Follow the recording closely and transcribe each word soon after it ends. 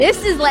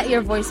This is Let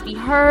Your Voice Be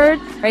Heard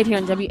right here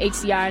on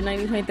WHCR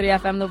 90.3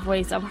 FM, the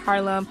voice of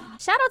Harlem.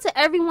 Shout out to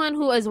everyone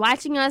who is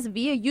watching us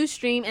via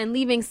Ustream and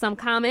leaving some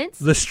comments.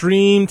 The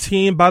stream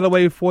team, by the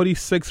way,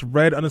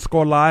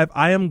 46red_live.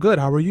 I am good.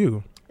 How are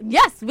you?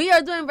 Yes, we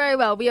are doing very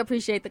well. We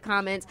appreciate the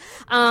comments.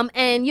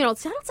 And, you know,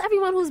 shout out to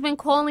everyone who's been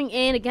calling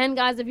in. Again,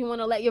 guys, if you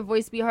want to let your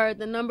voice be heard,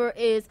 the number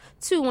is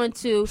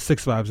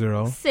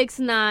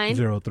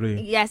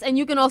 212-650-6903. Yes, and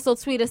you can also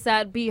tweet us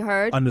at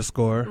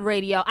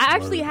 @BeHeard_radio. I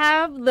actually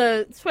have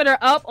the Twitter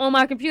up on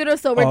my computer,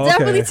 so we're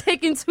definitely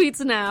taking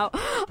tweets now.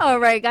 All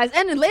right, guys.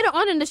 And then later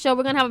on in the show,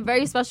 we're going to have a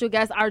very special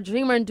guest, our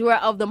Dreamer and Doer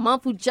of the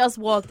Month, who just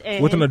walked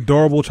in. With an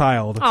adorable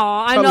child. Oh,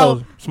 I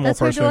know. That's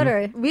person. Her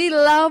daughter. We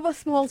love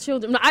small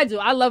children. No, I do.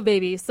 I love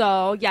babies,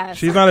 so yes.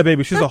 She's not a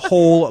baby. She's a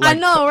whole I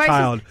know, right?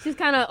 child. She's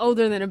kind of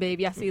older than a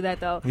baby. I see that,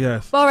 though.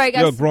 Yes. But all right,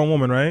 guys. You're a grown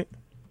woman, right?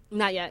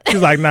 Not yet.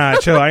 She's like, nah,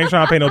 chill. I ain't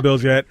trying to pay no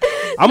bills yet.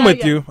 I'm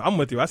with you.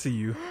 I see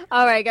you.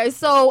 All right, guys.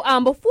 So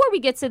before we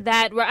get to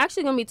that, we're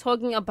actually going to be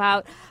talking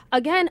about,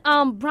 again,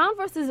 Brown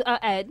versus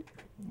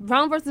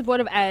Brown versus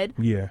Board of Ed.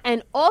 Yeah.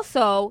 And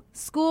also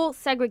school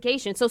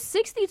segregation. So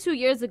 62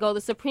 years ago, the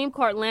Supreme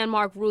Court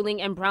landmark ruling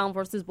in Brown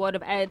versus Board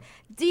of Ed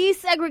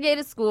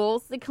desegregated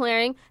schools,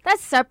 declaring that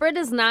separate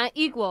is not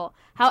equal.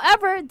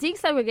 However,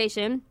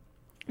 desegregation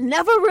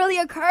never really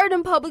occurred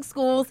in public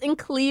schools in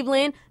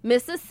Cleveland,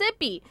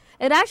 Mississippi.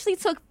 It actually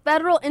took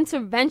federal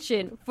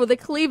intervention for the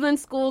Cleveland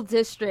School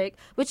District,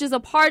 which is a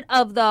part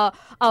of the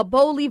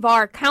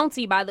Bolivar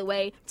County, by the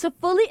way, to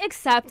fully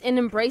accept and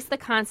embrace the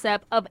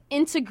concept of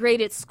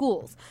integrated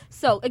schools.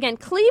 So, again,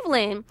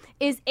 Cleveland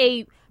is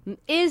a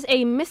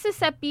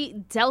Mississippi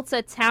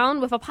Delta town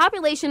with a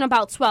population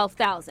about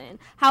 12,000.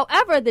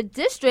 However, the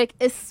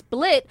district is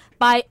split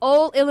by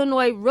old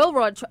Illinois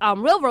railroad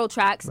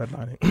tracks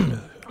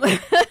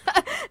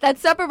that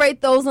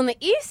separate those on the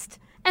east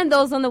and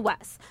those on the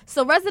west.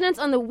 So residents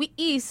on the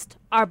east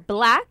are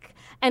black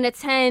and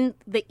attend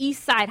the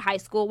East Side High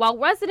School, while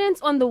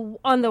residents on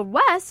the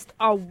west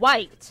are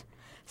white.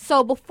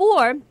 So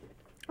before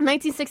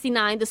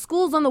 1969, the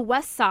schools on the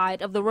west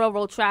side of the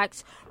railroad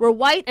tracks were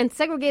white and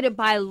segregated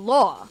by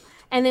law.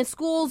 And then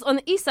schools on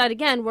the east side,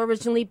 again, were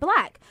originally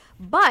black.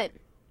 But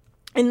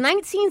in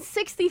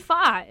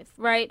 1965,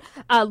 right,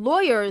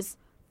 lawyers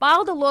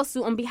filed a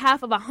lawsuit on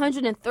behalf of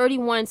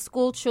 131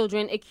 school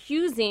children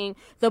accusing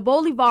the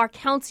Bolivar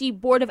County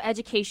Board of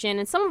Education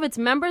and some of its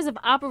members of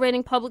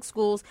operating public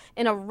schools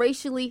in a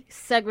racially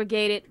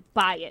segregated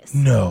bias.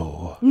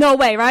 No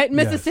way, right?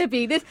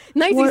 Mississippi, this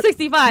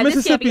 1965. Mississippi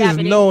this can't be is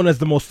happening. known as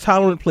the most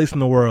tolerant place in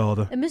the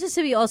world. And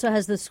Mississippi also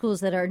has the schools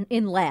that are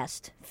in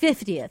last,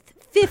 50th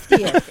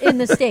in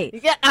the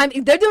state. Yeah,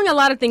 they're doing a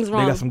lot of things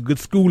wrong. They got some good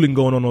schooling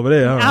going on over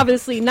there. Huh?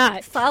 Obviously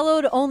not.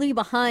 Followed only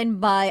behind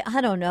by, I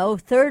don't know,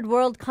 third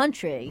world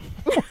country.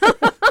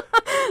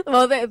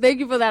 Well, thank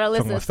you for that,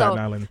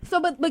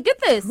 Alyssa. But get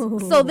this.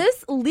 Ooh. So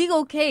this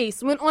legal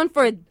case went on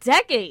for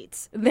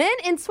decades. Then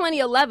in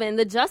 2011,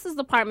 the Justice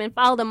Department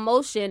filed a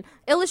motion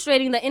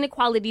illustrating the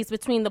inequalities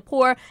between the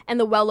poor and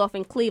the well-off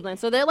in Cleveland.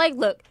 So they're like,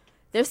 look,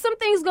 there's some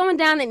things going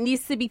down that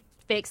needs to be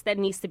fixed, that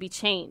needs to be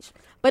changed.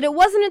 But it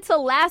wasn't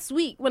until last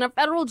week when a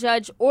federal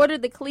judge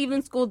ordered the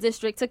Cleveland School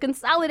District to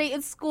consolidate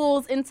its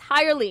schools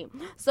entirely.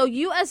 So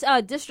U.S.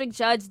 District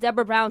Judge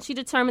Deborah Brown, she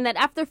determined that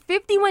after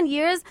 51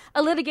 years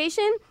of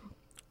litigation,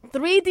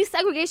 3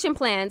 desegregation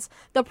plans,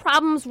 the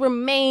problems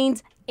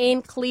remained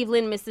in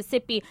Cleveland,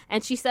 Mississippi.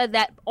 And she said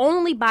that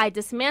only by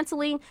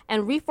dismantling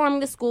and reforming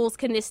the schools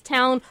can this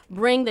town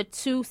bring the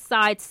two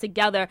sides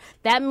together.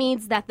 That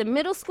means that the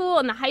middle school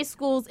and the high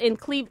schools in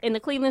the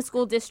Cleveland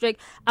School District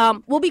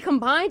will be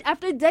combined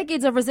after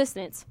decades of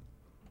resistance.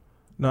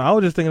 No, I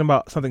was just thinking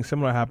about something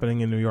similar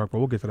happening in New York, but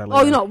we'll get to that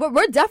later. Oh, you know,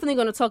 we're definitely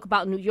going to talk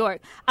about New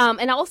York.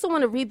 And I also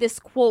want to read this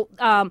quote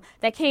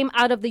that came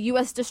out of the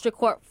U.S. District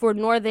Court for the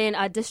Northern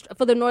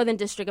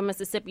District of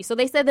Mississippi. So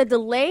they said the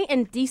delay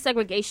in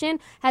desegregation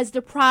has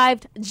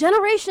deprived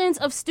generations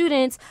of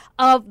students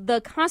of the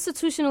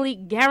constitutionally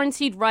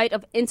guaranteed right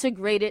of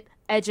integrated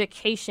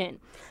education.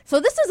 So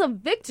this is a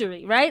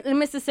victory, right, in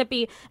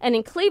Mississippi and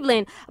in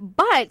Cleveland.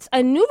 But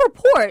a new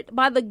report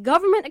by the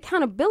Government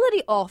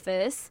Accountability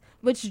Office,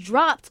 which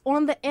dropped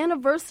on the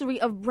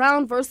anniversary of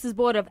Brown versus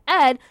Board of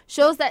Ed,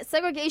 shows that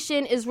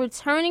segregation is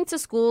returning to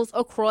schools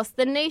across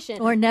the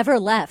nation. Or never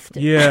left.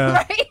 Yeah.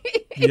 Right?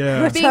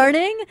 Yeah.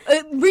 Returning?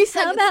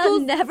 How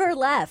about never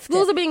left?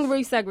 Schools are being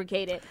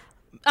resegregated.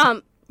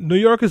 New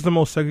York is the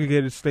most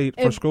segregated state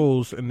for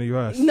schools in the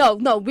U.S. No,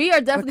 we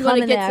are definitely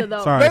going to get to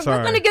those. We're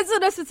going to get to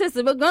the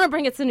statistics. We're going to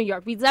bring it to New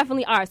York. We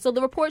definitely are. So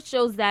the report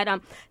shows that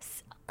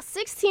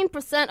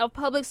 16% of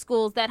public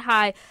schools that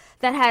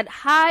had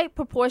high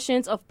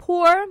proportions of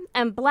poor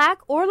and Black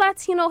or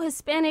Latino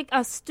Hispanic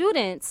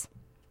students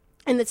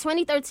in the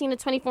 2013 to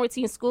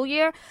 2014 school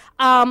year.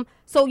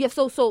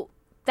 So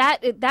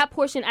that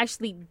portion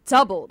actually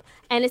doubled.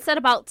 And it said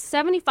about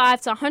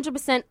 75 to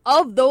 100%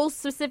 of those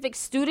specific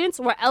students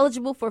were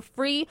eligible for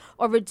free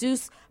or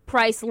reduced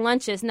price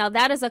lunches. Now,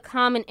 that is a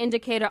common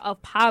indicator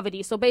of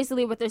poverty. So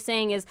basically what they're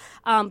saying is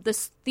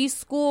these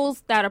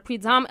schools that are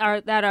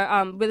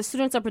where the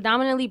students are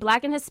predominantly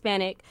Black and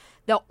Hispanic,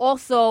 they're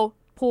also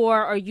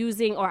poor or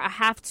using or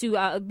have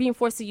to being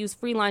forced to use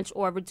free lunch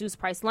or reduced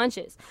price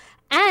lunches.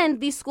 And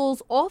these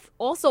schools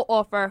also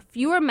offer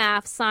fewer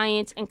math,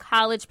 science, and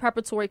college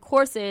preparatory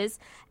courses,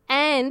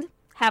 and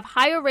have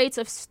higher rates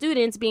of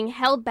students being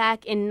held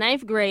back in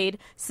ninth grade,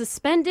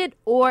 suspended,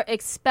 or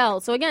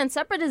expelled. So again,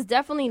 separate is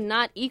definitely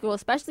not equal,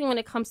 especially when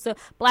it comes to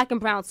Black and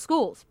brown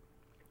schools.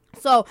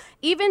 So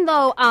even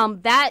though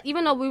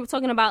we were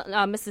talking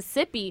about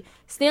Mississippi,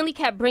 Stanley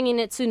kept bringing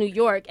it to New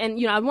York.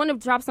 And, I want to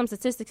drop some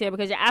statistics here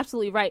because you're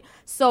absolutely right.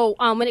 So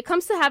when it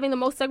comes to having the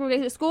most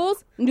segregated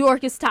schools, New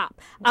York is top.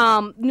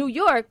 New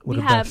York, We're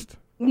we the have... best.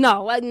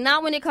 No,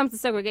 not when it comes to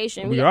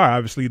segregation. We are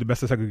obviously the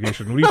best at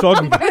segregation. What are you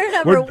talking about?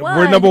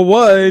 We're number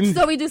one.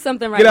 So we do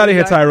something right. Get out of New here,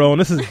 York. Tyrone.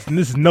 This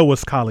is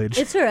Noah's college.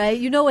 It's all right.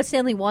 You know what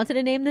Stanley wanted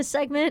to name this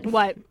segment?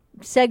 What?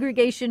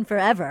 Segregation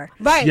Forever.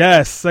 Right.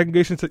 Yes,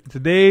 segregation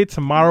today,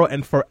 tomorrow,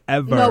 and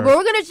forever. No, but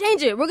we're going to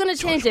change it. We're going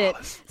to change it.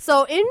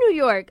 So in New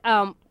York,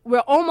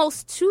 where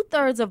almost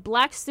 2/3 of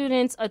Black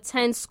students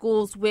attend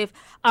schools with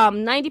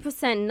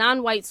 90%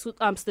 non-white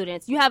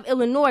students. You have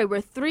Illinois,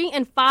 where 3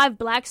 in 5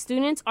 Black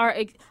students are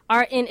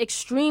in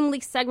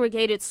extremely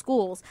segregated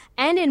schools.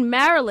 And in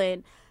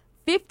Maryland,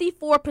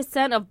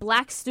 54% of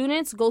Black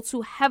students go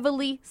to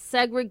heavily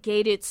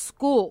segregated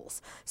schools.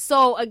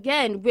 So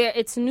again, where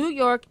it's New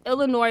York,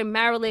 Illinois,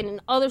 Maryland, and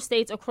other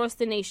states across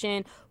the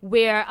nation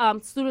where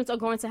students are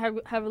going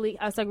to heavily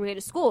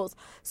segregated schools.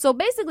 So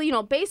basically,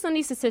 based on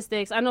these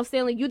statistics, I know,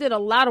 Stanley, you did a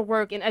lot of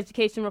work in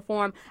education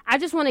reform. I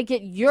just want to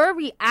get your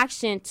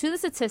reaction to the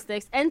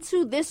statistics and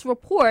to this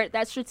report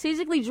that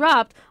strategically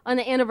dropped on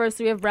the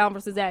anniversary of Brown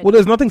versus Agnew. Well,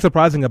 there's nothing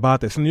surprising about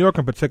this. In New York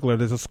in particular,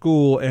 there's a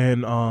school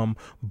in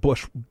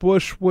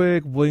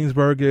Bushwick,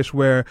 Williamsburgish,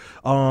 where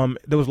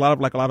there was a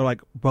lot of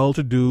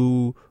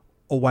well-to-do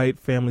white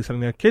families sending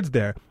their kids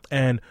there.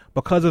 And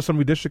because of some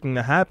redistricting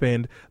that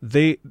happened,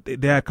 they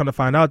had come to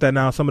find out that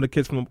now some of the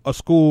kids from a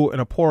school in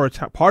a poorer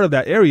part of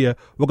that area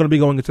were going to be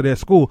going into their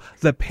school.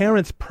 The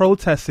parents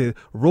protested,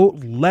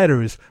 wrote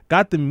letters,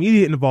 got the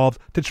media involved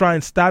to try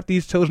and stop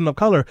these children of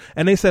color.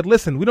 And they said,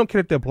 listen, we don't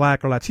care if they're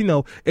Black or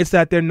Latino. It's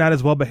that they're not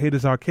as well behaved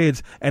as our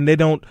kids and they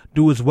don't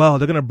do as well.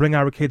 They're going to bring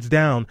our kids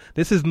down.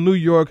 This is New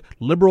York,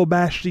 liberal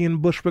bastion,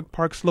 Bushwick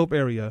Park Slope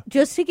area.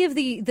 Just to give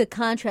the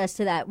contrast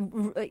to that,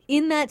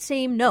 in that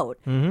same note,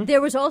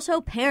 there was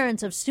also parents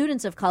of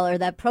students of color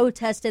that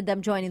protested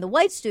them joining the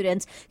white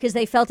students because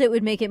they felt it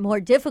would make it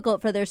more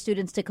difficult for their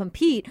students to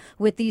compete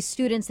with these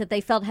students that they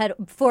felt had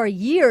for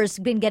years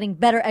been getting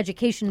better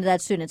education to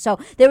that student. So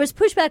there was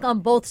pushback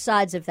on both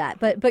sides of that.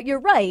 But you're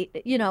right,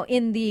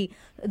 in the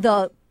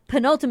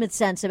penultimate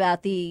sense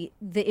about the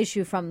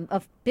issue from a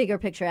bigger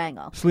picture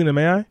angle. Selena,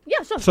 may I?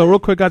 Yeah, sure. So real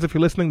quick, guys, if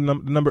you're listening, the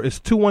number is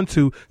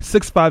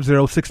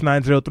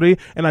 212-650-6903.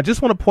 And I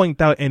just want to point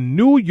out, in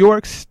New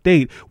York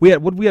State,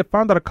 what we had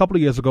found out a couple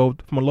of years ago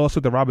from a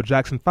lawsuit that Robert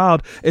Jackson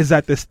filed is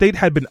that the state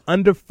had been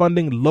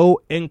underfunding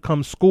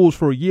low-income schools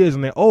for years,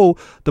 and they owe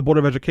the Board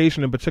of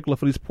Education, in particular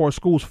for these poor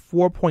schools,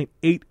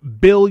 $4.8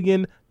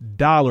 billion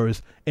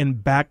in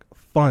back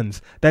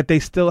funds that they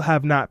still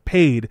have not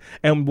paid.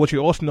 And what you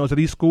also know is that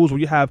these schools where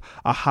you have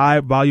a high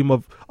volume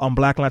of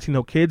Black and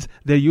Latino kids,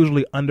 they're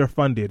usually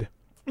underfunded.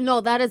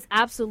 No, that is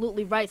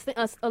absolutely right.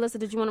 Alyssa,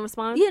 did you want to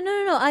respond? Yeah,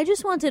 no. I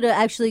just wanted to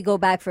actually go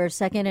back for a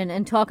second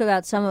and talk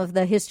about some of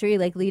the history,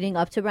 leading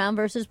up to Brown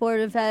versus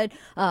Board of Ed.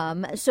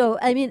 So,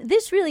 I mean,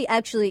 this really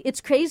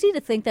it's crazy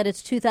to think that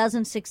it's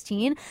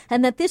 2016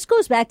 and that this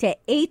goes back to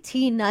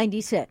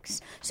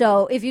 1896.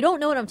 So, if you don't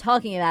know what I'm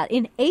talking about,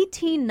 in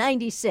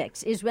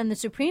 1896 is when the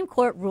Supreme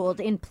Court ruled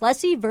in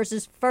Plessy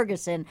versus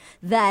Ferguson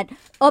that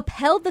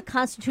upheld the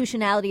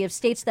constitutionality of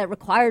states that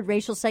required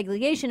racial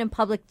segregation in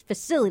public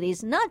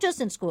facilities, not just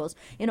in schools,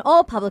 in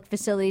all public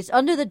facilities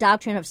under the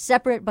doctrine of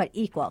separate but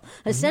equal.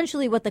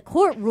 Essentially, what the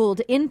court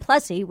ruled in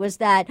Plessy was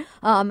that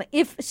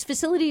if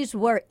facilities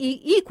were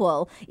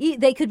equal,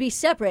 they could be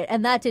separate,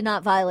 and that did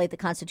not violate the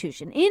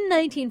Constitution. In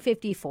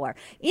 1954,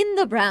 in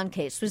the Brown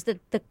case, was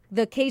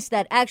the case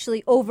that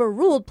actually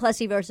overruled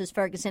Plessy versus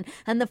Ferguson,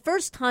 and the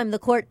first time the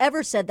court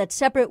ever said that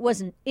separate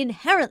was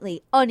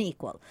inherently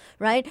unequal,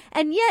 right?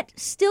 And yet,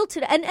 still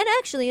today, and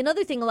actually,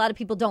 another thing a lot of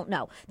people don't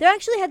know, there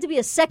actually had to be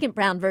a second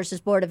Brown versus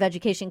Board of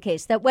Education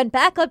case that went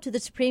back up to the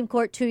Supreme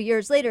Court 2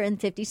 years later in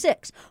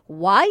 56.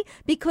 Why?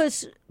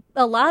 Because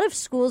a lot of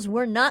schools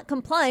were not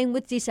complying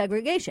with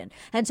desegregation.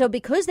 And so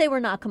because they were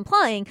not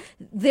complying,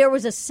 there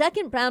was a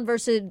second Brown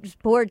versus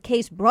Board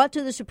case brought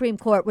to the Supreme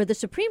Court where the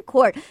Supreme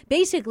Court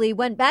basically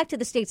went back to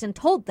the states and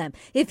told them,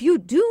 if you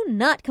do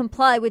not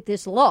comply with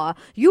this law,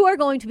 you are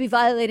going to be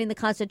violating the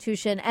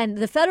Constitution, and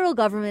the federal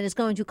government is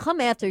going to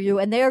come after you,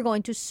 and they are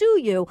going to sue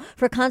you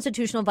for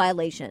constitutional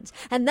violations.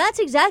 And that's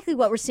exactly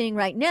what we're seeing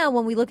right now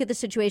when we look at the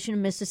situation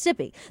in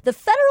Mississippi. The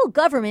federal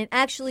government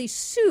actually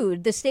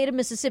sued the state of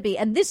Mississippi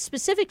and this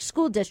specific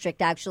school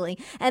district, actually,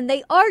 and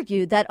they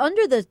argued that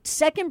under the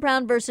second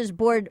Brown versus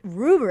Board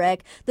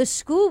rubric, the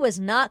school was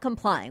not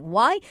complying.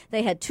 Why?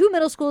 They had 2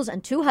 middle schools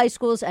and 2 high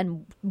schools,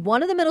 and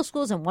one of the middle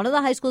schools and one of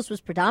the high schools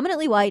was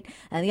predominantly white,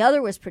 and the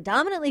other was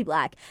predominantly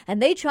black.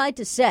 And they tried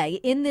to say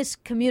in this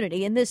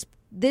community, in this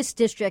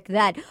district,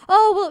 that,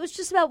 oh, well, it was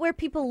just about where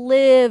people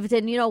lived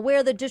and,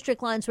 where the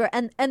district lines were.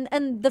 And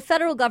the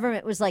federal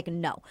government was like,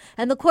 no.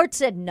 And the court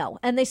said no.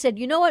 And they said,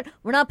 you know what?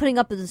 We're not putting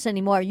up with this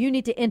anymore. You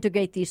need to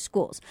integrate these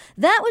schools.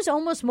 That was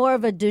almost more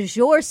of a de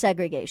jure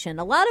segregation.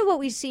 A lot of what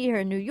we see here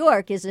in New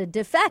York is a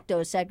de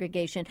facto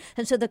segregation.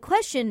 And so the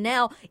question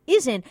now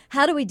isn't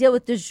how do we deal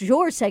with de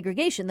jure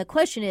segregation? The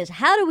question is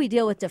how do we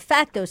deal with de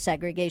facto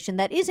segregation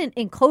that isn't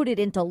encoded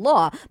into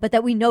law, but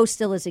that we know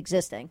still is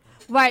existing?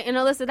 Right. And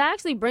Alyssa, that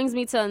actually brings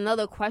me to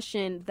another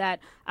question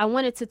that I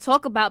wanted to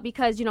talk about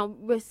because,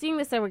 we're seeing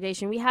the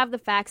segregation. We have the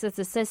facts, the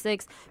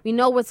statistics. We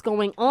know what's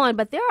going on.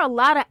 But there are a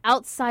lot of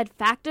outside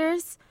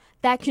factors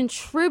that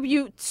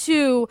contribute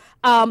to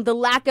the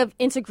lack of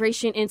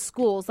integration in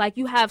schools. Like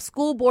you have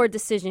school board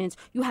decisions,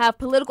 you have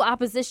political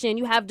opposition,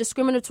 you have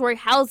discriminatory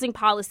housing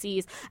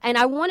policies. And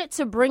I wanted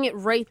to bring it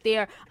right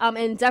there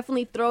and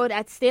definitely throw it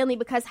at Stanley,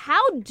 because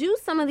how do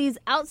some of these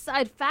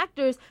outside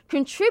factors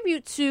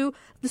contribute to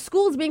the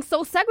schools being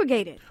so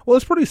segregated? Well,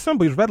 it's pretty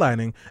simple. It's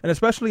redlining, and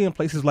especially in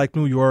places like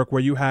New York,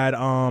 where you had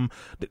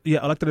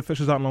elected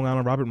officials out in Long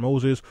Island, Robert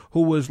Moses,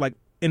 who was like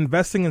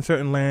investing in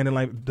certain land and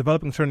like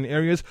developing certain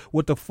areas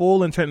with the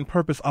full intent and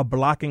purpose of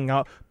blocking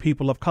out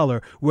people of color.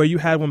 Where you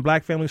had when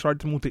black families started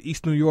to move to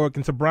East New York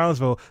and to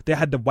Brownsville, they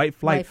had the white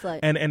flight.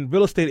 And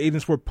real estate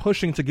agents were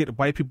pushing to get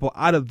white people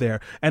out of there.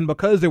 And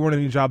because there weren't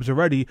any jobs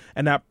already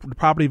and that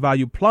property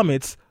value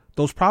plummets,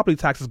 those property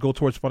taxes go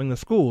towards funding the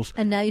schools.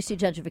 And now you see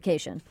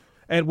gentrification.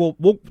 And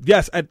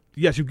yes,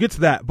 you get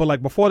to that. But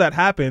like before that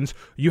happens,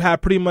 you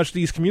have pretty much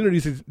these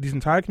communities, these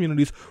entire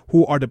communities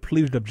who are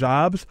depleted of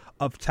jobs,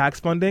 of tax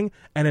funding,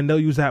 and then they'll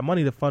use that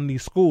money to fund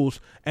these schools.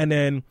 And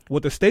then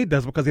what the state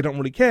does, because they don't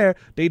really care,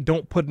 they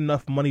don't put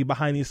enough money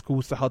behind these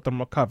schools to help them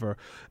recover.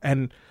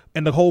 And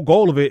the whole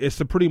goal of it is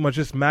to pretty much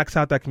just max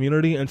out that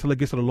community until it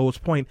gets to the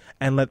lowest point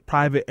and let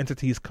private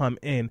entities come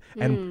in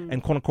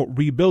and quote unquote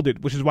rebuild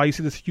it, which is why you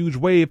see this huge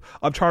wave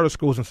of charter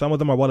schools. And some of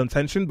them are well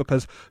intentioned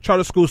because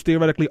charter schools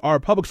theoretically are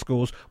public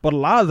schools, but a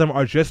lot of them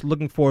are just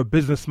looking for a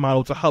business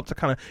model to help to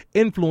kind of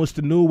influence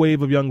the new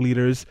wave of young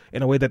leaders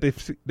in a way that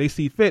they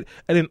see fit,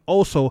 and then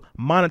also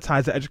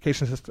monetize the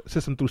education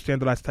system through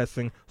standardized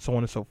testing, so on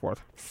and so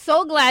forth.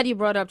 So glad you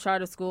brought up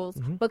charter schools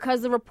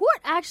because the report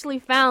actually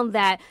found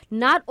that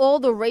not all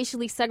the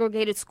racially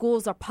segregated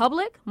schools are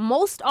public.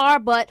 Most are,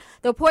 but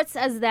the report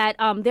says that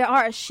there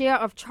are a share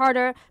of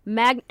charter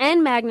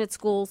and magnet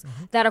schools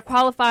that are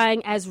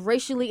qualifying as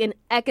racially and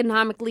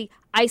economically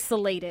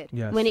isolated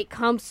when it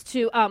comes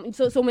to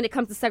so when it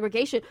comes to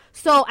segregation.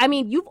 So I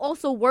mean, you've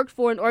also worked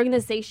for an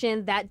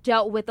organization that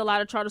dealt with a lot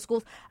of charter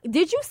schools.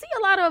 Did you see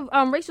a lot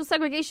of racial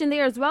segregation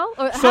there as well,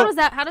 or how does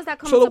that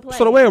come into play?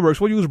 So the way it works,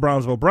 we'll use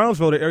Brownsville.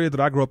 Brownsville, the area that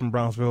I grew up in,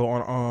 Brownsville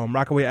on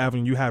Rockaway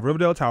Avenue. You have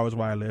Riverdale Towers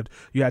where I lived.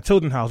 You had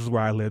Tilden Houses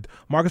where I lived,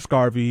 Marcus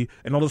Garvey,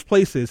 and all those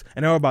places.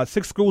 And there were about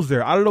 6 schools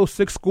there. Out of those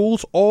 6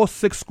 schools, all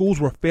 6 schools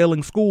were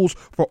failing schools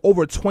for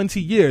over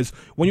 20 years.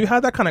 When you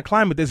have that kind of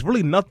climate, there's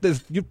really nothing.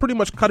 You're pretty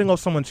much cutting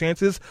off someone's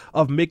chances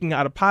of making it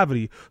out of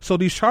poverty. So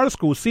these charter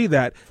schools see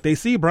that. They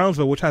see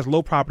Brownsville, which has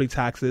low property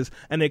taxes,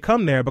 and they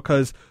come there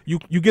because you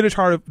get a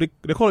charter.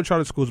 They call it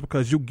charter schools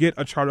because you get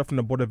a charter from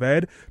the Board of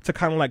Ed to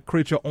kind of like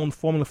create your own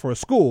formula for a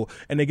school,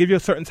 and they give you a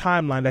certain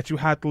timeline that you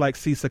have to like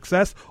see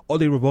success or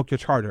they revoke your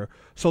charter.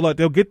 So like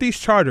they'll get these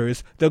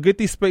charters, they'll get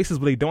these spaces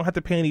where they don't have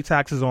to pay any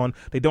taxes on,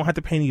 they don't have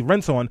to pay any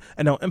rents on,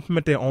 and they'll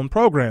implement their own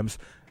programs.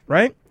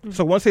 Right?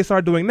 So once they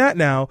start doing that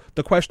now,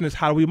 the question is,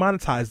 how do we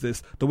monetize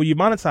this? The way you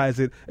monetize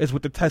it is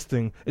with the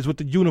testing, is with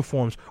the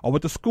uniforms, or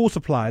with the school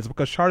supplies,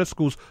 because charter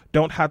schools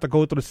don't have to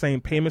go through the same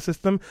payment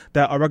system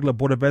that a regular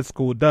Board of Ed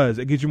school does.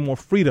 It gives you more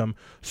freedom.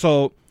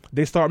 So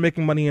they start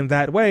making money in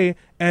that way.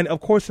 And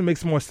of course, it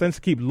makes more sense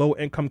to keep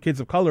low-income kids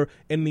of color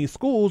in these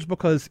schools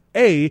because,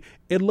 A,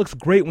 it looks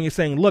great when you're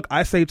saying, look,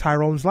 I saved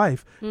Tyrone's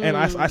life and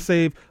I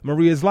saved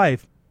Maria's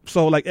life.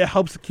 So, like, it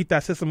helps to keep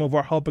that system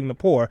over helping the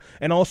poor.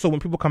 And also, when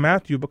people come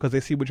after you because they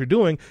see what you're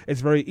doing,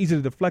 it's very easy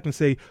to deflect and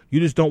say,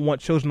 you just don't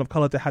want children of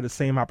color to have the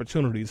same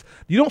opportunities.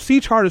 You don't see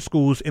charter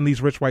schools in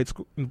these rich white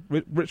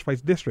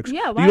districts.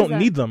 Yeah, you don't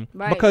need them.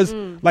 Right. Because,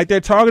 like,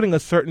 they're targeting a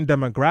certain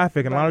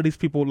demographic, and a lot of these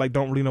people, like,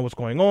 don't really know what's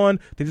going on.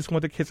 They just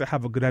want the kids to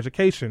have a good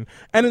education.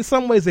 And in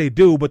some ways they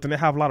do, but then they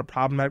have a lot of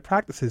problematic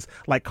practices,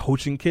 like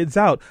coaching kids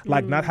out,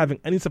 like not having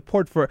any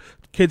support for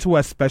kids who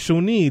have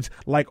special needs,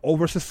 like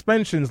over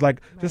suspensions,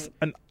 like just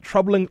a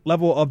troubling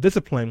level of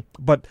discipline.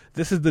 But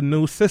this is the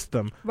new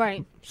system.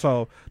 Right.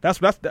 So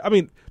I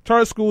mean,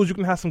 charter schools, you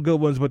can have some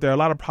good ones, but there are a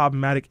lot of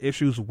problematic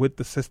issues with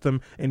the system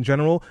in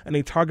general, and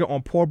they target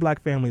on poor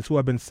black families who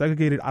have been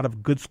segregated out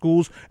of good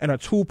schools and are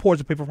too poor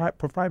to pay for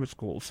private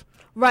schools.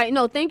 Right.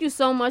 No, thank you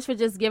so much for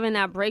just giving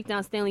that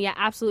breakdown, Stanley. You're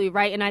absolutely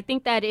right. And I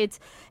think that it's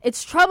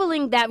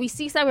troubling that we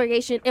see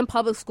segregation in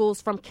public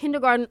schools from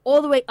kindergarten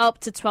all the way up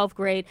to 12th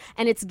grade,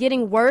 and it's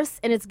getting worse,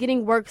 and it's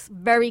getting worse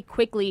very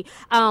quickly.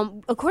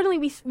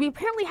 Accordingly, we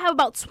apparently have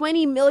about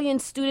 20 million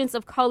students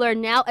of color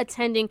now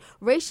attending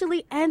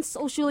racially and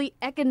socially,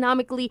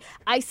 economically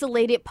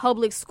isolated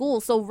public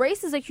schools. So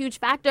race is a huge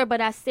factor, but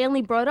as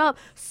Stanley brought up,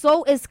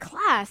 so is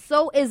class,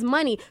 so is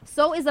money,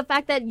 so is the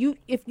fact that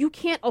if you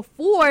can't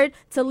afford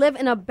to live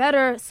in a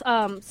better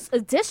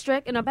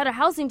district, in a better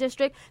housing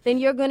district, then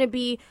you're going to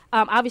be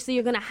obviously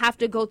you're going to have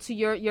to go to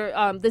your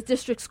the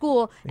district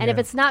school, and if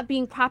it's not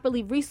being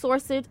properly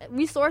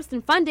resourced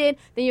and funded,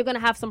 then you're going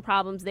to have some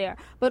problems there.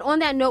 But on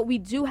that note, we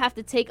do have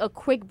to take a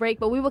quick break,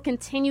 but we will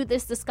continue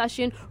this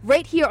discussion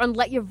right here on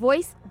Let Your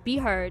Voice Be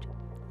Heard.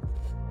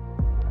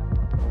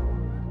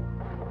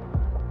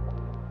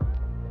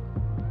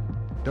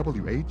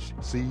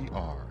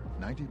 WHCR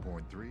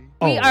 90.3.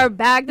 We are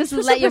back. This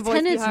is Let Your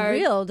Voice Be It's Heard.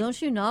 real,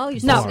 don't you know?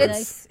 No,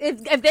 it's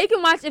if they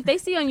can watch, if they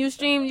see on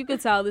Ustream, you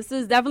could tell this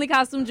is definitely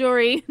costume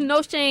jewelry.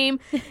 No shame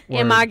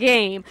in my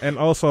game. And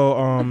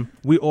also,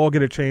 we all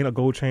get a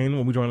gold chain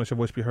when we join Let Your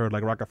Voice Be Heard,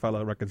 like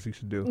Rockefeller Records used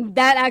to do.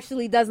 That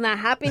actually does not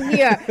happen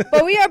here.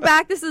 But we are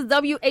back. This is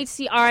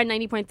WHCR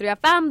 90.3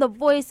 FM, the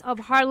voice of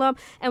Harlem,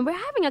 and we're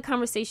having a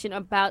conversation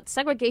about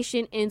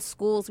segregation in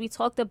schools. We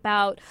talked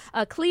about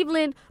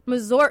Cleveland,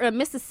 Missouri,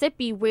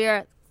 Mississippi,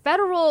 where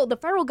the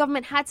federal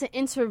government had to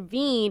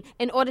intervene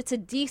in order to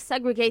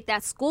desegregate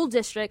that school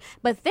district.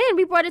 But then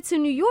we brought it to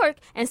New York,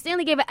 and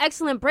Stanley gave an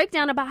excellent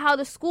breakdown about how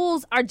the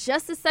schools are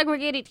just as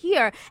segregated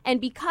here.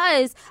 And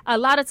because a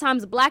lot of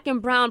times black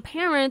and brown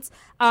parents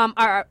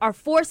are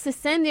forced to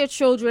send their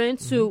children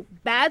to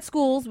bad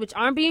schools, which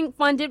aren't being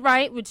funded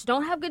right, which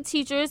don't have good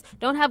teachers,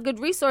 don't have good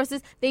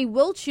resources, they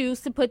will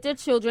choose to put their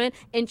children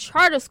in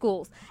charter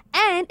schools.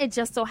 And it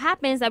just so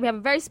happens that we have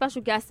a very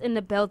special guest in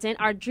the building,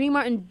 our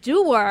dreamer and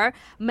doer,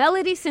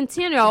 Melody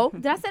Centeno.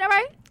 Did I say that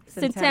right?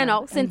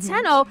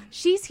 Centeno.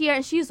 She's here,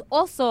 and she's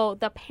also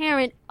the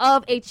parent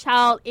of a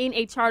child in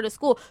a charter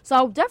school. So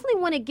I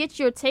definitely want to get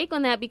your take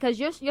on that, because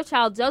your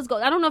child does go.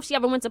 I don't know if she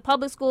ever went to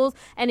public schools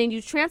and then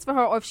you transfer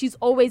her, or if she's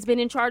always been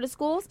in charter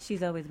schools.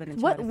 She's always been in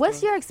charter schools.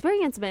 What's your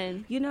experience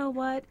been? You know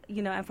what?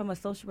 And from a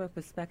social work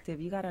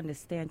perspective, you got to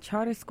understand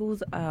charter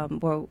schools,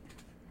 well,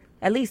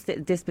 at least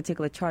this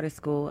particular charter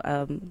school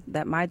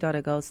that my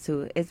daughter goes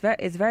to, is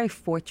very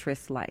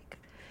fortress-like.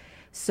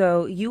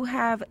 So you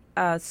have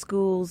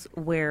schools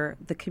where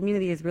the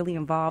community is really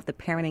involved, the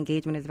parent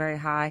engagement is very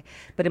high,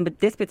 but in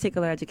this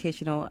particular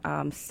educational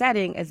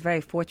setting, it's very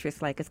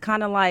fortress-like. It's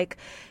kind of like,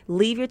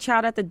 leave your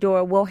child at the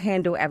door, we'll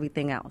handle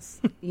everything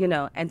else,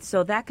 And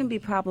so that can be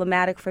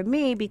problematic for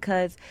me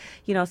because,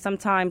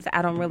 sometimes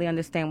I don't really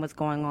understand what's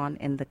going on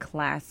in the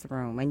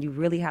classroom, and you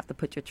really have to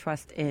put your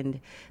trust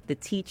in the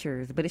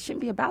teachers. But it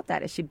shouldn't be about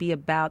that. It should be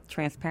about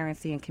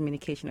transparency and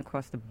communication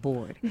across the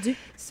board.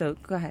 So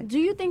go ahead. Do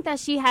you think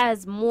that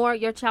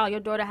your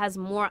daughter has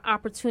more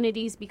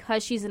opportunities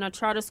because she's in a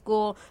charter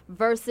school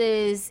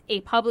versus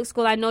a public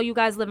school? I know you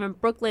guys live in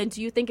Brooklyn.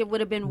 Do you think it would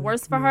have been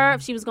worse for her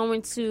if she was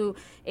going to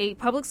a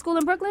public school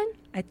in Brooklyn?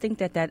 I think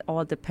that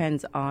all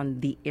depends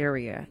on the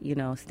area.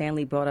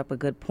 Stanley brought up a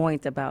good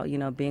point about,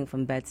 being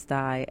from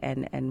Bed-Stuy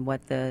and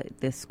what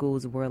the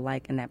schools were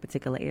like in that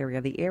particular area.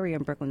 The area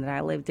in Brooklyn that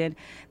I lived in,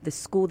 the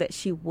school that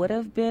she would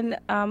have been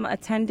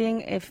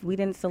attending if we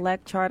didn't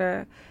select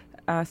charter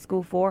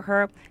school for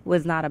her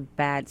was not a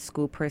bad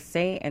school per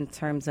se in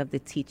terms of the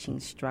teaching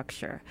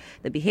structure.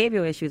 The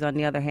behavioral issues, on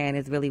the other hand,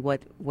 is really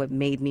what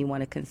made me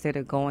want to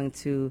consider going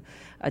to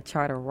a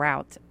charter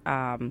route.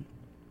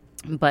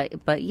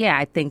 But yeah,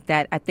 I think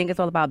it's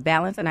all about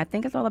balance, and I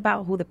think it's all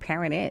about who the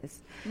parent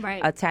is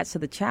attached to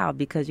the child,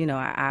 because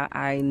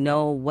I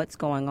know what's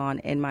going on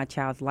in my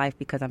child's life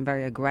because I'm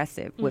very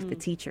aggressive with the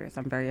teachers.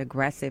 I'm very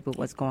aggressive with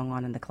what's going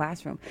on in the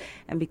classroom,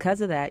 and because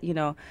of that,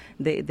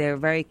 they're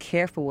very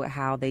careful with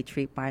how they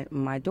treat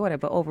my daughter.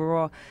 But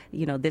overall,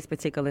 this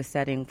particular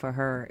setting for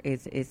her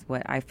is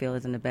what I feel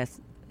is in the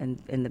best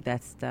in the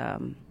best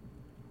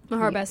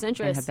her best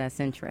interest. In her best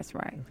interest,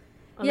 right.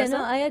 Yeah, Alyssa?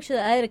 no, I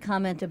had a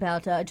comment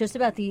about just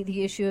about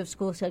the issue of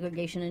school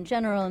segregation in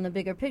general and the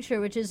bigger picture,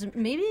 which is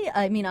maybe,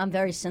 I mean, I'm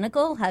very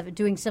cynical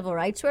doing civil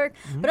rights work,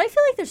 but I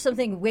feel like there's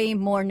something way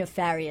more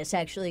nefarious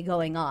actually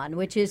going on,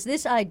 which is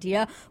this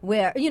idea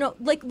where,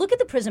 like, look at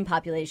the prison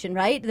population,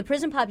 right? The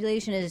prison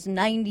population is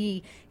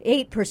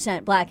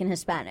 98% black and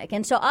Hispanic.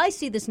 And so I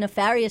see this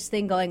nefarious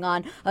thing going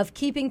on of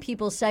keeping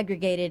people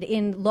segregated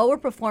in lower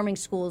performing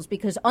schools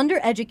because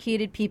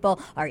undereducated people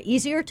are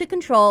easier to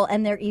control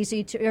and they're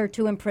easy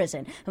to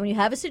imprison. And when you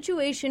have a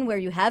situation where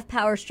you have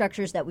power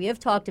structures that we have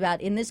talked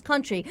about in this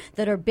country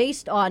that are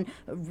based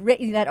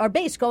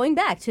going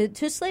back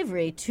to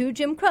slavery, to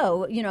Jim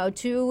Crow,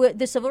 to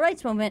the civil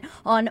rights movement,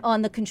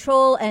 on the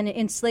control and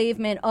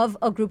enslavement of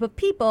a group of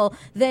people,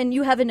 then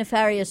you have a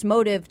nefarious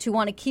motive to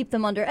want to keep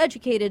them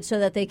undereducated so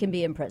that they can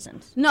be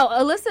imprisoned. No,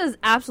 Alyssa is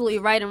absolutely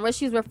right. And what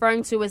she's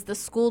referring to is the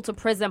school to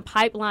prison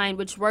pipeline,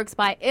 which works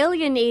by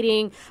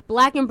alienating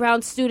black and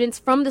brown students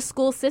from the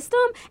school system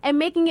and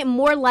making it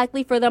more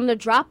likely for them to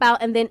drop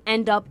out and then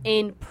end up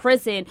in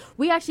prison.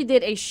 We actually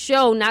did a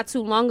show not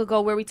too long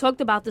ago where we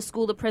talked about the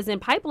school to prison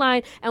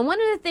pipeline. And one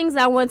of the things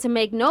I wanted to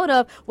make note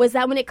of was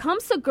that when it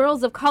comes to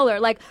girls of color,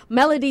 like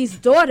Melody's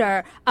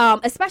daughter,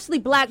 especially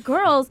black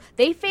girls,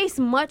 they face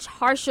much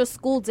harsher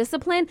school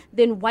discipline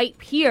than white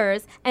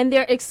peers, and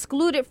they're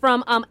excluded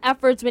from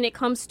efforts when it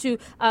comes to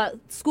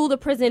school to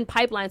prison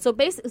pipeline. So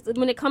basically,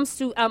 when it comes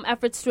to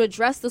efforts to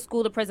address the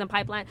school to prison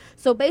pipeline,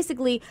 so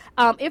basically,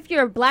 if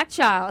you're a black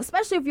child,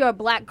 especially if you're a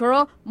black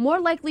girl, more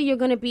likely you're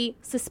going to be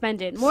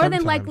suspended. More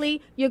than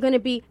likely you're going to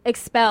be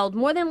expelled.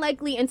 More than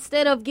likely,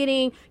 instead of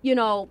getting,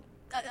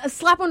 a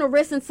slap on the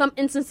wrist in some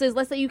instances,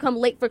 let's say you come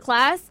late for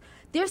class,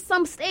 there's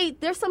some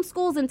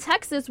schools in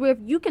Texas where if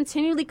you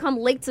continually come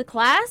late to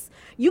class,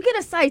 you get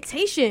a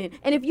citation.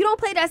 And if you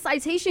don't pay that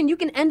citation, you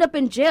can end up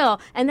in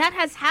jail. And that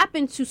has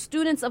happened to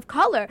students of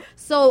color.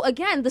 So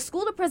again, the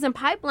school to prison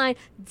pipeline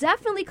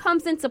definitely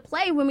comes into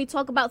play when we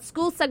talk about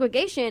school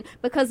segregation,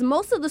 because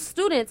most of the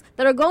students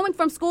that are going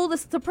from school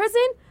to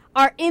prison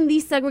are in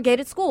these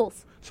segregated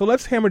schools. So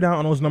let's hammer down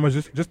on those numbers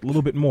just a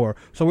little bit more.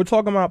 So we're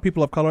talking about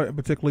people of color,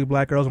 particularly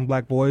black girls and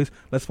black boys.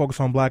 Let's focus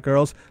on black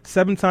girls.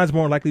 7 times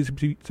more likely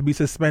to be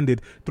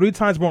suspended. 3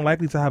 times more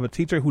likely to have a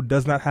teacher who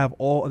does not have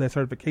all of their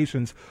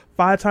certifications.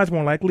 5 times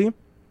more likely,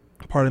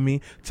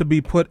 to be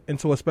put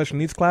into a special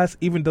needs class,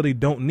 even though they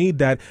don't need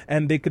that,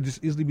 and they could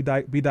just easily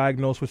be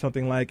diagnosed with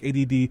something like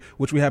ADD,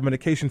 which we have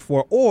medication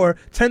for, or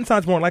 10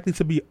 times more likely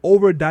to be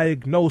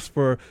overdiagnosed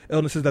for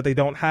illnesses that they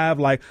don't have,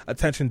 like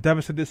attention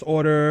deficit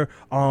disorder,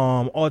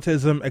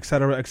 autism,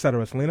 etc.,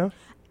 etc. Selena?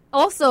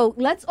 Also,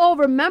 let's all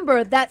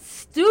remember that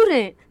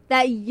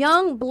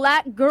young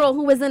black girl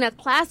who was in a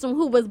classroom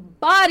who was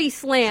body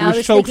slammed. She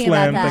was choke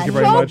slammed. Thank you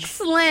very much. Choke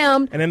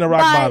slammed. And in the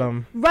rock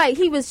bottom. Right.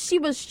 She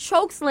was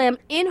choke slammed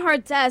in her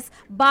desk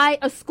by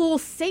a school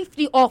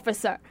safety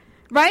officer.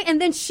 Right. And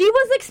then she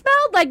was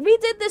expelled. Like, we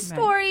did this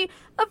story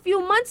a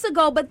few months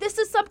ago, but this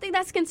is something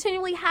that's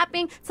continually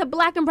happening to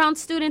black and brown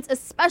students,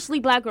 especially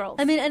black girls.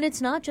 I mean, and it's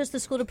not just the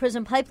school to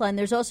prison pipeline.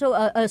 There's also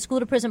a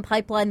school to prison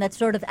pipeline that's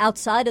sort of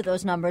outside of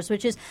those numbers,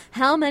 which is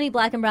how many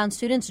black and brown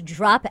students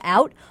drop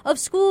out of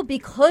school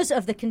because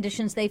of the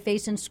conditions they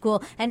face in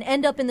school and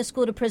end up in the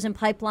school to prison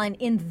pipeline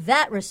in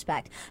that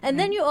respect. And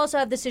then you also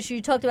have this issue,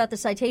 you talked about the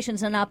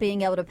citations and not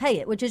being able to pay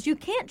it, which is you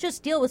can't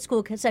just deal with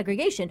school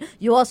segregation.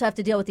 You also have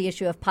to deal with the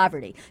issue of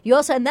poverty.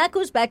 And that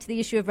goes back to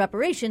the issue of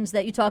reparations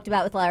that you talked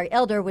about with Larry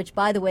Elder, which,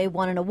 by the way,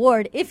 won an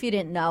award, if you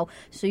didn't know.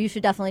 So you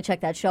should definitely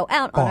check that show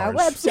out on our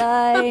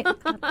website.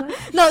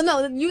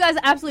 No, you guys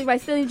are absolutely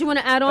right. Still, did you want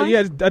to add on? Yeah,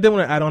 I did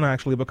want to add on,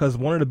 actually, because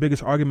one of the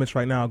biggest arguments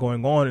right now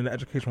going on in the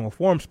educational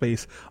reform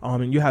space,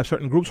 and you have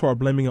certain groups who are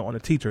blaming it on the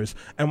teachers.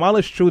 And while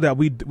it's true that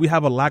we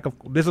have a lack of...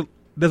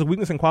 There's a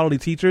weakness in quality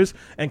teachers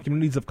and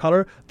communities of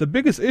color. The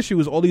biggest issue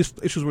is all these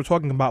issues we're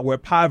talking about, where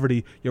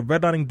poverty, you're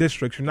redlining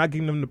districts, you're not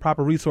giving them the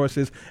proper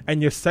resources,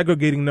 and you're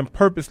segregating them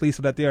purposely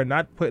so that they are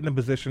not put in a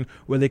position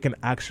where they can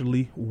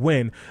actually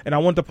win. And I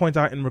want to point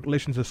out in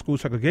relation to school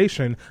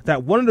segregation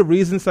that one of the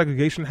reasons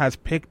segregation has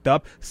picked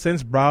up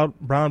since Brown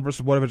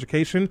versus Board of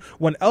Education,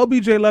 when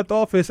LBJ left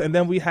office and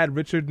then we had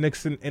Richard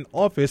Nixon in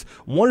office,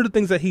 one of the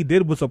things that he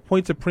did was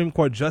appoint Supreme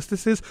Court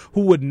justices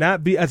who would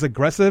not be as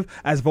aggressive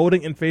as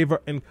voting in favor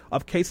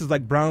of cases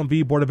like Brown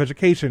v. Board of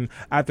Education.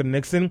 After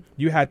Nixon,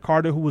 you had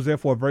Carter, who was there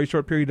for a very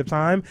short period of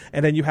time,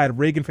 and then you had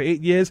Reagan for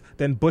 8 years,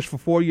 then Bush for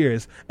 4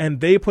 years. And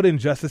they put in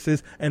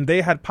justices, and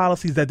they had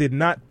policies that did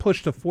not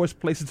push to force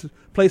places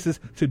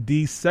to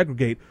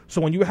desegregate. So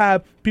when you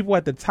have people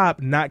at the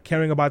top not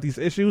caring about these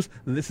issues,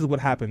 this is what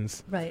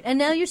happens. Right. And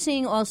now you're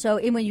seeing also,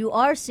 when you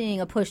are seeing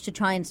a push to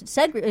try and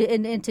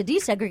and to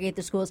desegregate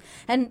the schools.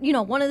 And,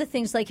 one of the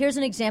things, like, here's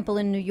an example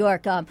in New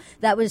York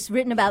that was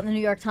written about in the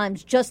New York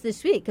Times just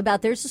this week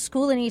about there's a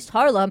school in East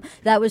Harlem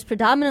that was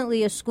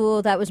predominantly a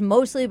school that was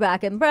mostly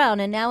black and brown.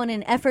 And now in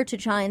an effort to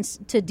try and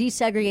to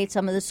desegregate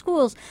some of the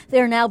schools,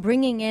 they're now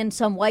bringing in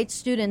some white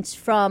students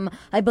from,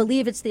 I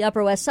believe it's the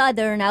Upper West Side,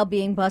 that are now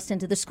being bused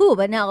into the school.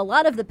 But now a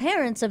lot of the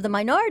parents of the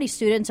minority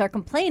students are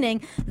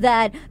complaining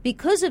that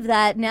because of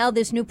that, now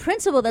this new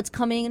principal that's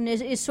coming in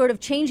is sort of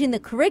changing the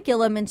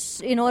curriculum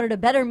in order to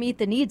better meet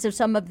the needs of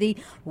some of the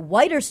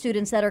whiter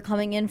students that are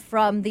coming in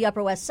from the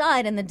Upper West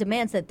Side and the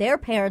demands that their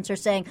parents are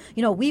saying,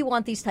 we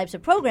want these types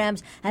of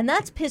programs. And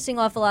that's pissing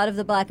off a lot of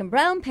the black and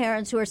brown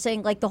parents who are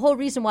saying, like, the whole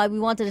reason why we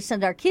wanted to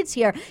send our kids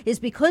here is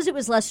because it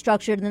was less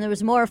structured and there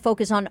was more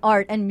focus on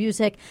art and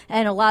music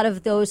and a lot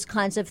of those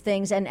kinds of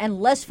things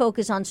and less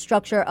focus on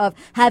structure of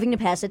having to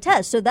pass a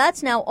test. So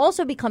that's now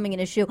also becoming an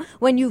issue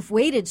when you've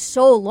waited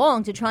so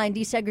long to try and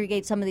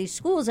desegregate some of these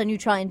schools and you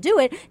try and do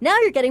it. Now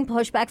you're getting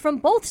pushback from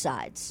both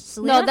sides.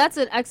 Selena? No, that's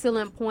an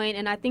excellent point,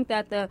 and I think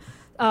that the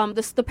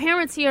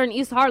parents here in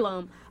East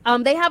Harlem,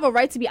 they have a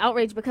right to be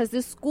outraged because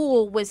this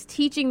school was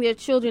teaching their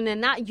children and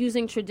not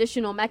using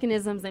traditional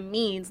mechanisms and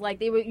means. Like,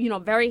 they were,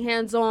 very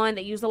hands-on.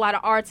 They used a lot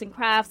of arts and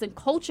crafts and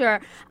culture.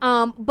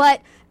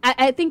 But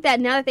I think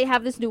that now that they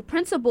have this new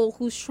principal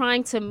who's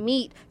trying to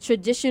meet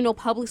traditional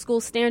public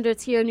school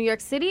standards here in New York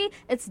City,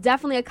 it's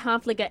definitely a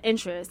conflict of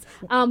interest.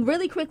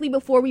 Really quickly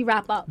before we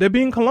wrap up. They're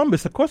being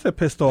Columbus. Of course they're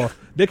pissed off.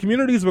 Their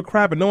communities were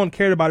crap and no one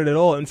cared about it at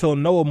all until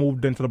Noah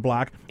moved into the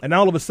block. And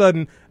now all of a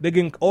sudden, they're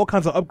getting all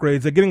kinds of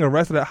upgrades. They're getting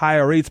arrested at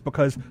higher rates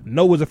because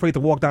Noah's afraid to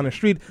walk down the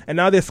street. And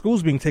now their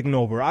school's being taken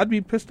over. I'd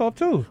be pissed off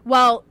too.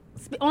 Well,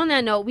 on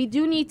that note, we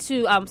do need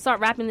to start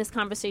wrapping this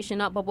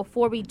conversation up. But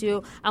before we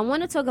do, I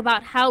want to talk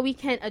about how we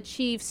can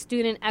achieve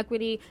student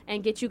equity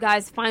and get you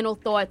guys' final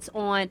thoughts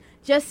on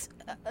just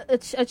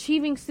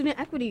achieving student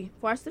equity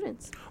for our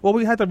students. Well,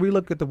 we had to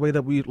relook at the way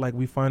that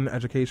we fund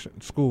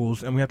education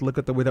schools, and we have to look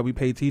at the way that we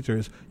pay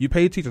teachers. You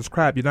pay teachers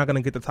crap, you're not going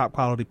to get the top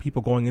quality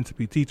people going in to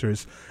be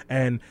teachers.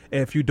 And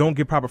if you don't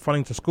give proper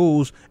funding to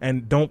schools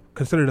and don't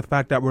consider the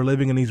fact that we're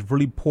living in these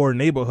really poor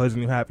neighborhoods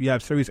and you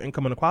have serious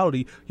income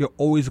inequality, you're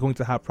always going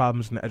to have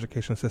problems in the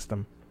education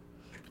system.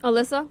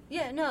 Alyssa?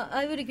 Yeah, no,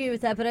 I would agree with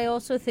that, but I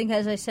also think,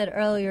 as I said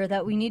earlier,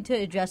 that we need to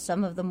address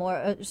some of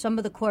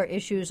the core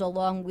issues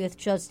along with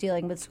just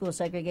dealing with school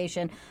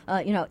segregation.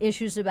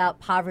 Issues about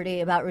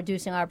poverty, about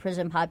reducing our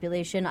prison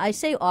population. I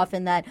say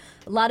often that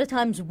a lot of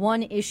times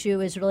one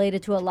issue is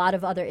related to a lot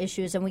of other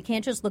issues, and we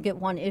can't just look at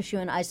one issue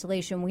in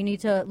isolation. We need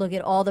to look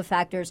at all the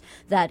factors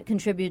that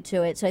contribute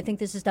to it. So I think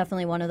this is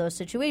definitely one of those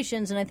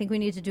situations, and I think we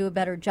need to do a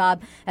better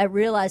job at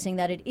realizing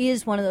that it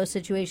is one of those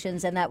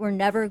situations and that we're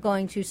never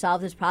going to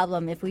solve this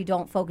problem if we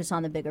don't focus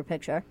on the bigger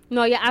picture.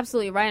 No, you're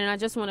absolutely right. And I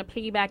just want to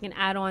piggyback and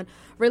add on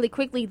really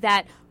quickly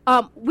that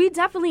we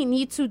definitely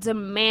need to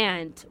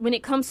demand, when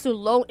it comes to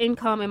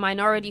low-income and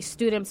minority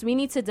students, we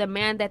need to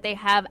demand that they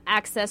have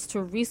access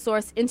to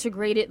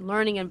resource-integrated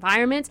learning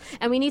environments,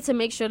 and we need to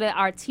make sure that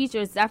our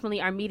teachers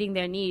definitely are meeting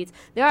their needs.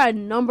 There are a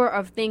number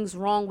of things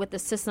wrong with the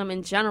system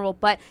in general,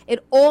 but it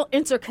all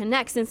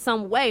interconnects in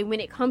some way when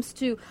it comes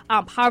to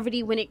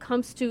poverty, when it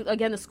comes to,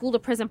 again, the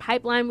school-to-prison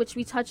pipeline, which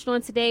we touched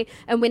on today,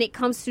 and when it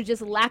comes to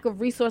just lack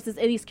of resources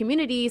in these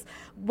communities.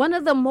 One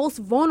of the most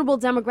vulnerable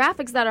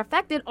demographics that are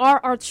affected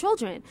are our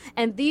children.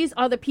 And these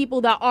are the people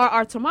that are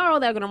our tomorrow,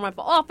 that are going to run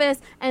for office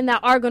and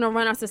that are going to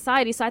run our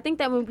society. So I think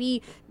that when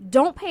we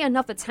don't pay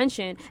enough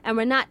attention and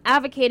we're not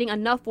advocating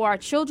enough for our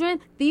children,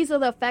 these are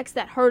the effects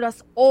that hurt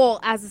us all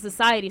as a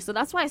society. So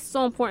that's why it's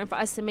so important for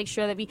us to make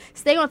sure that we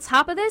stay on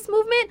top of this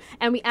movement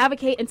and we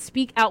advocate and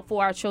speak out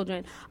for our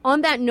children.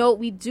 On that note,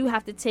 we do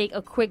have to take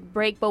a quick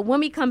break. But when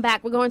we come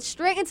back, we're going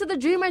straight into the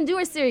Dreamer and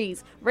Doer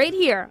series right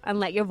here on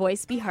Let Your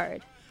Voice Be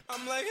Heard.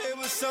 I'm like, hey,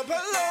 what's up,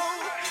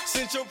 hello?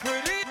 Since you're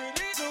pretty,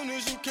 soon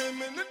as you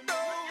came in the door.